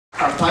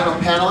Our final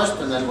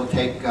panelist, and then we'll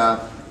take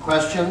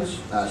questions,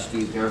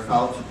 Steve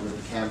Bierfeldt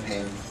with the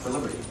Campaign for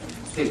Liberty.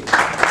 Steve.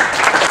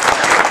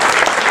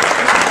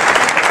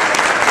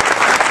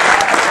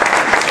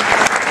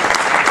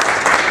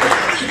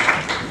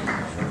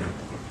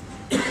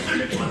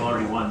 I've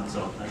already won,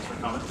 so thanks for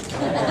coming.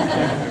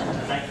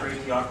 Thanks for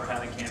APR for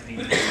having Campaign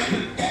for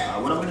Liberty.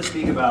 What I'm going to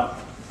speak about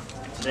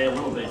today a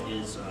little bit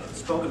is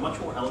spoken much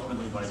more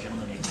eloquently by a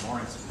gentleman named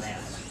Lawrence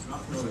Vance. If you're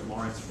not familiar with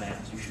Lawrence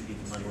Vance, you should be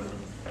familiar with him.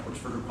 He works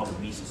for a group called the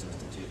Mises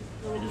Institute.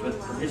 It is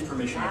with his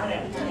permission I've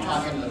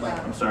been able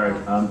to I'm sorry,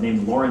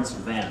 named Lawrence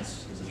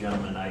Vance is a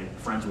gentleman I'm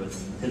friends with,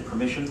 and with his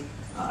permission,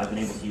 I've been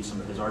able to use some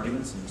of his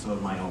arguments and some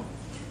of my own.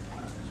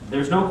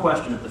 There's no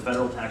question that the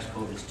federal tax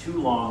code is too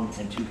long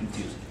and too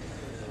confusing.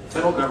 The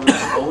federal government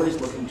is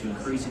always looking to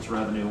increase its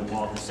revenue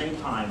while at the same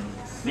time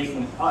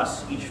making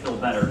us each feel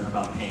better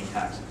about paying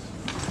taxes.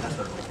 That's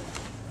their goal.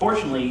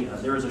 Fortunately,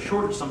 there is a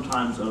shortage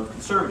sometimes of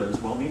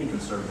conservatives, well-meaning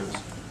conservatives,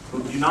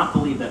 who do not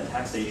believe that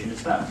taxation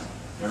is theft.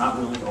 They're not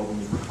willing to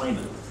openly proclaim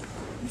it.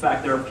 In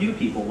fact, there are few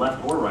people,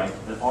 left or right,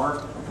 that are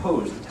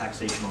opposed to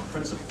taxation on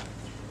principle.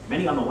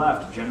 Many on the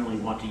left generally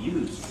want to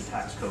use the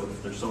tax code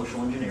for their social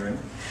engineering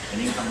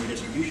and income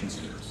redistribution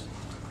schemes.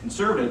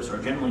 Conservatives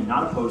are generally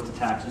not opposed to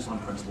taxes on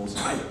principles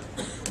either.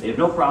 They have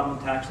no problem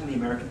taxing the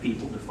American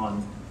people to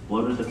fund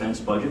bloated defense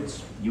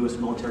budgets, U.S.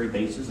 military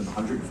bases in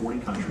 140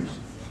 countries,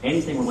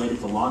 anything related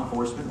to law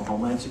enforcement or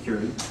homeland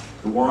security,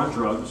 the war on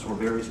drugs, or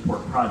various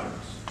port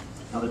projects.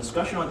 Now, the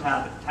discussion on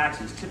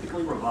taxes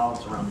typically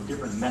revolves around the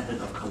different method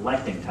of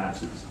collecting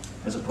taxes,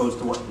 as opposed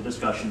to what the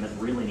discussion that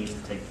really needs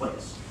to take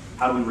place.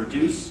 How do we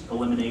reduce,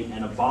 eliminate,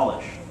 and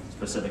abolish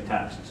specific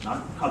taxes?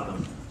 Not cut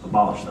them,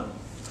 abolish them.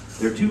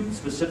 There are two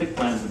specific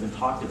plans that have been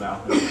talked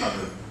about that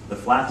cover the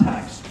flat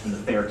tax and the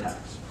fair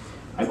tax.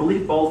 I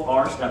believe both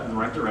are a step in the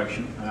right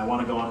direction, and I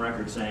want to go on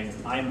record saying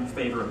I am in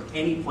favor of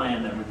any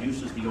plan that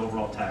reduces the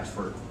overall tax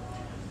burden.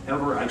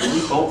 However, I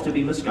believe both to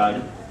be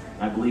misguided.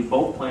 I believe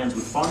both plans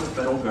would fund the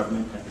federal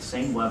government at the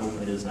same level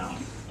it is now.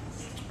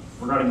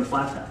 Regarding the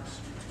flat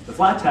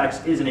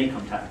tax is an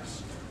income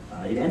tax.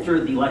 It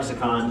entered the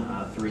lexicon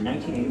through a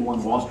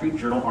 1981 Wall Street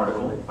Journal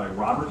article by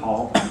Robert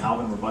Hall and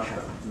Alvin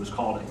Rabushko. It was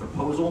called A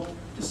Proposal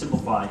to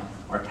Simplify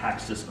Our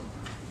Tax System.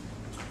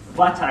 The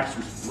flat tax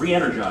was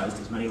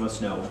re-energized, as many of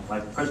us know, by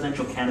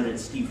presidential candidate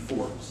Steve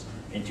Forbes.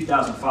 In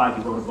 2005,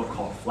 he wrote a book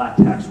called Flat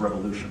Tax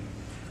Revolution.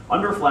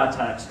 Under a flat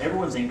tax,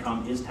 everyone's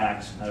income is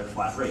taxed at a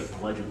flat rate,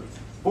 allegedly.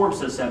 Forbes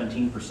says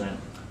 17%,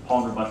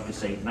 Hall and Rabushko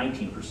say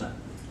 19%.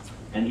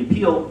 And the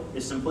appeal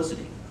is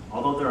simplicity.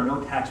 Although there are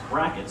no tax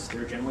brackets,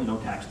 there are generally no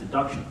tax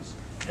deductions.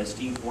 As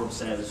Steve Forbes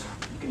says,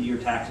 you can do your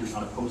taxes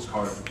on a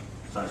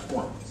postcard-sized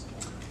form.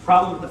 The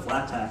problem with the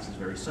flat tax is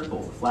very simple.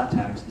 The flat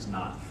tax is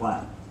not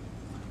flat.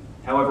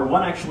 However, no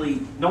one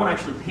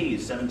actually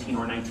pays 17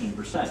 or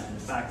 19%. In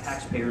fact,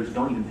 taxpayers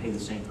don't even pay the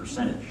same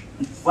percentage.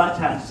 Flat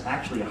tax is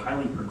actually a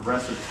highly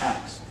progressive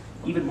tax,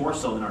 even more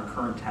so than our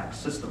current tax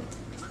system.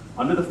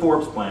 Under the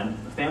Forbes plan,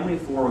 a family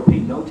of four would pay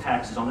no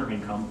taxes on their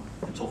income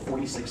until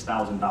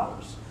 $46,000.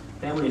 A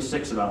family of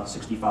six, about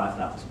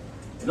 $65,000.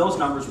 And those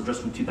numbers were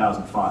just from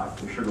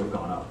 2005. They're sure to have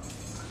gone up.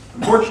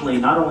 Unfortunately,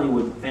 not only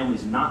would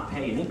families not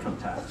pay an income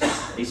tax,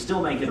 they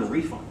still may get a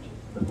refund.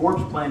 The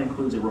Forbes plan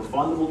includes a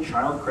refundable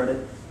child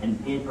credit and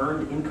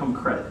earned income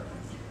credit.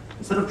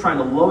 Instead of trying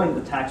to lower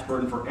the tax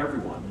burden for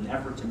everyone in an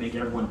effort to make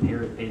everyone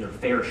pay their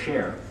fair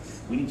share,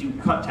 we need to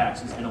cut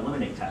taxes and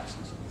eliminate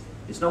taxes.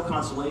 It's no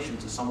consolation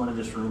to someone in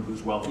this room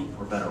who's wealthy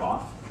or better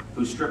off,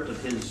 who's stripped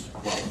of his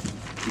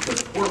wealth,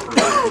 because a poor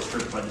person is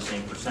stripped by the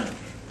same percentage.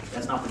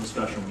 That's not the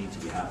discussion we need to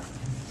be having.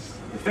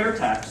 The fair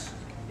tax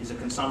is a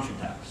consumption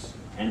tax,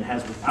 and it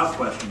has, without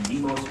question, the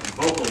most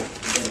vocal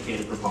and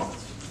dedicated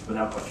proponents,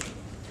 without question.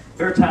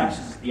 Fair tax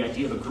is the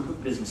idea of a group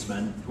of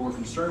businessmen who are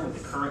concerned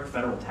with the current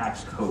federal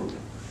tax code.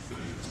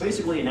 It's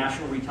basically a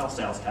national retail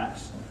sales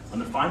tax on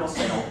the final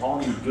sale of all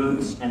new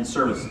goods and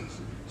services.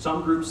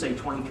 Some groups say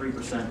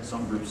 23%,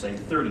 some groups say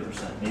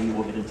 30%. Maybe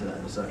we'll get into that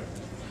in a second.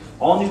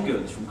 All new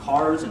goods, from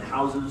cars and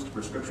houses to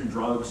prescription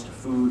drugs to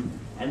food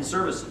and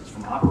services,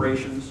 from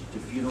operations to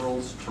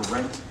funerals to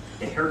rent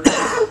to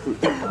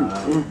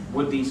haircuts,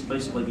 would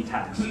basically be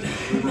taxed.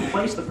 It would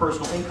replace the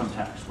personal income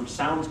tax, which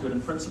sounds good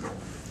in principle,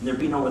 and there'd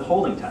be no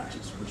withholding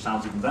taxes, which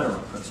sounds even better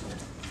on principle.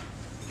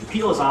 The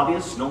appeal is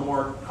obvious: no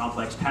more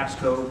complex tax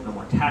code, no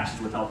more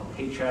taxes without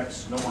the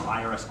paychecks, no more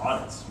IRS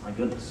audits. My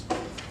goodness.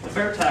 The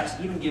fair tax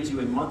even gives you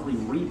a monthly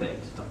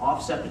rebate to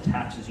offset the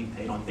taxes you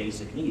paid on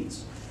basic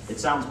needs. It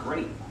sounds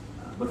great,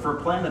 but for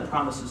a plan that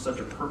promises such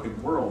a perfect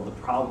world, the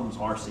problems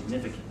are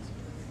significant.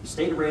 The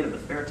state rate of the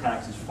fair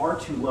tax is far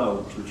too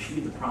low to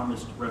achieve the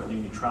promised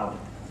revenue neutrality.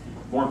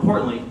 More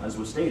importantly, as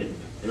was stated,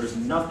 there is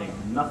nothing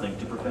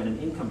to prevent an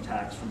income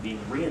tax from being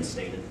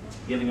reinstated,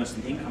 giving us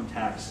an income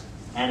tax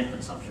and a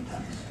consumption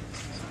tax.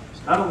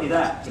 Not only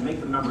that, to make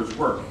the numbers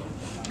work,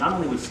 not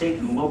only would state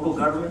and local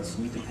governments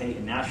need to pay a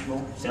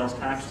national sales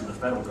tax to the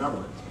federal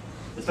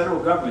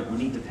government would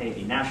need to pay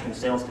a national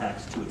sales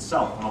tax to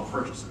itself on all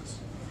purchases.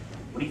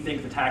 What do you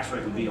think the tax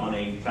rate would be on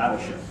a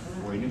battleship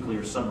or a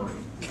nuclear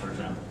submarine, for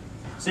example?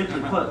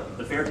 Simply put,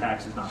 the fair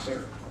tax is not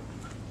fair.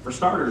 For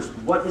starters,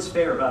 what is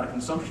fair about a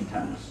consumption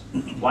tax?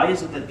 Why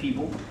is it that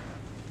people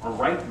are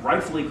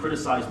rightfully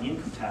criticizing the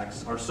income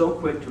tax are so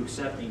quick to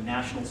accept a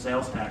national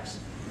sales tax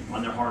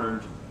on their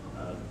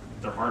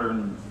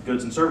hard-earned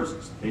goods and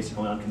services,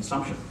 basically on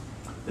consumption?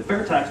 The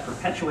fair tax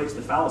perpetuates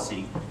the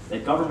fallacy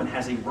that government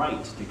has a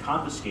right to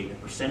confiscate a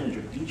percentage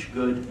of each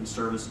good and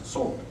service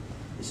sold.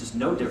 This is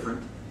no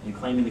different than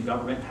claiming the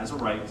government has a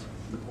right to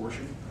the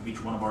portion of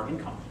each one of our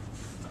income.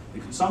 The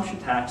consumption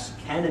tax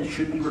can and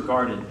should be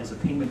regarded as a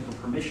payment for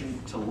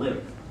permission to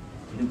live.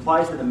 It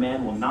implies that a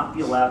man will not be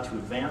allowed to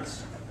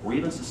advance or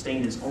even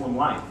sustain his own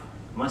life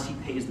unless he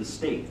pays the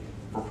state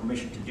for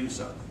permission to do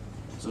so.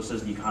 So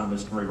says the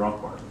economist Murray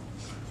Rothbard.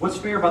 What's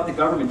fair about the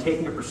government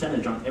taking a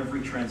percentage on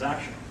every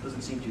transaction?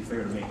 Doesn't seem too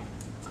fair to me.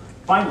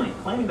 Finally,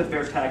 claiming the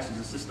fair tax is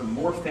a system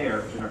more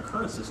fair than our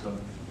current system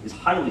is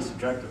highly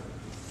subjective.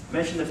 I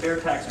mentioned the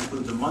fair tax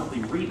includes a monthly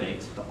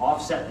rebate to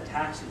offset the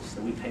taxes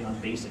that we pay on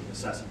basic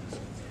necessities.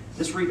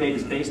 This rebate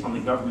is based on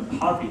the government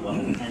poverty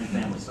level and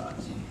family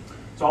size.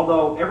 So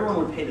although everyone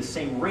would pay the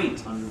same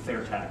rate under the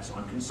fair tax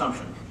on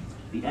consumption,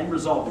 the end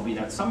result will be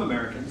that some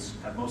Americans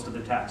have most of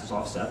their taxes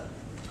offset,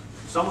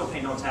 some would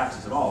pay no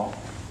taxes at all,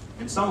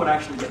 and some would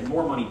actually get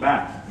more money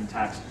back in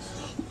taxes.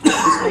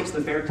 This makes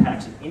the fair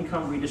tax an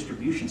income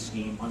redistribution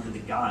scheme under the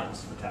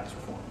guise of tax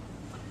reform.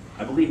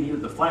 I believe neither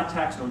the flat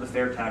tax nor the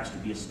fair tax to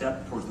be a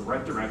step towards the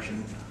right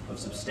direction of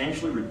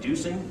substantially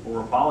reducing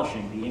or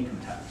abolishing the income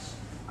tax.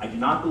 I do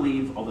not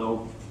believe,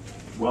 although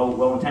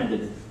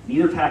well-intended,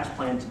 neither tax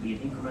plan to be an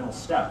incremental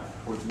step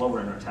towards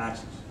lowering our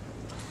taxes.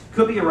 It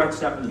could be a right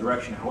step in the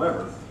direction,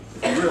 however,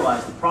 if we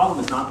realize the problem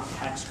is not the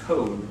tax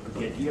code, but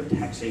the idea of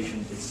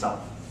taxation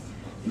itself.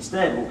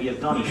 Instead, what we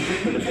have done is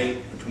shift the debate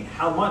between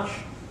how much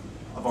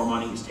of our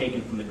money is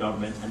taken from the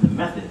government and the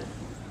method,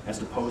 as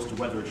opposed to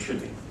whether it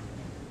should be.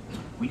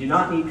 We do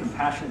not need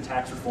compassionate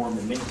tax reform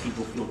that makes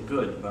people feel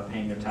good about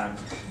paying their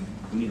taxes.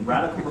 We need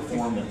radical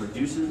reform that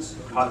reduces,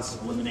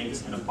 cuts,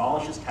 eliminates, and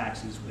abolishes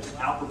taxes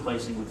without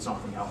replacing with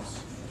something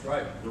else. That's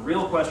right. The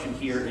real question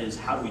here is,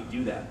 how do we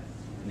do that?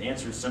 And the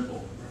answer is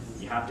simple.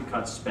 You have to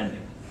cut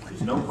spending.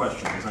 There's no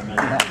question, as I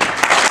mentioned.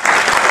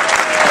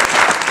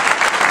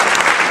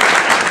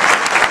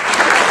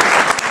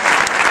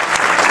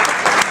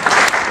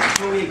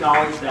 Until we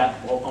acknowledge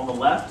that both on the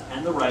left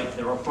and the right,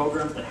 there are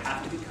programs that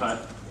have to be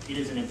cut, it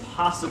is an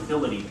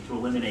impossibility to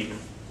eliminate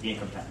the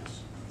income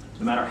tax.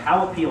 No matter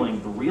how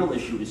appealing, the real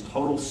issue is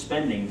total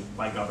spending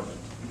by government,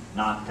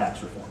 not tax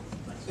reform.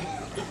 Thanks.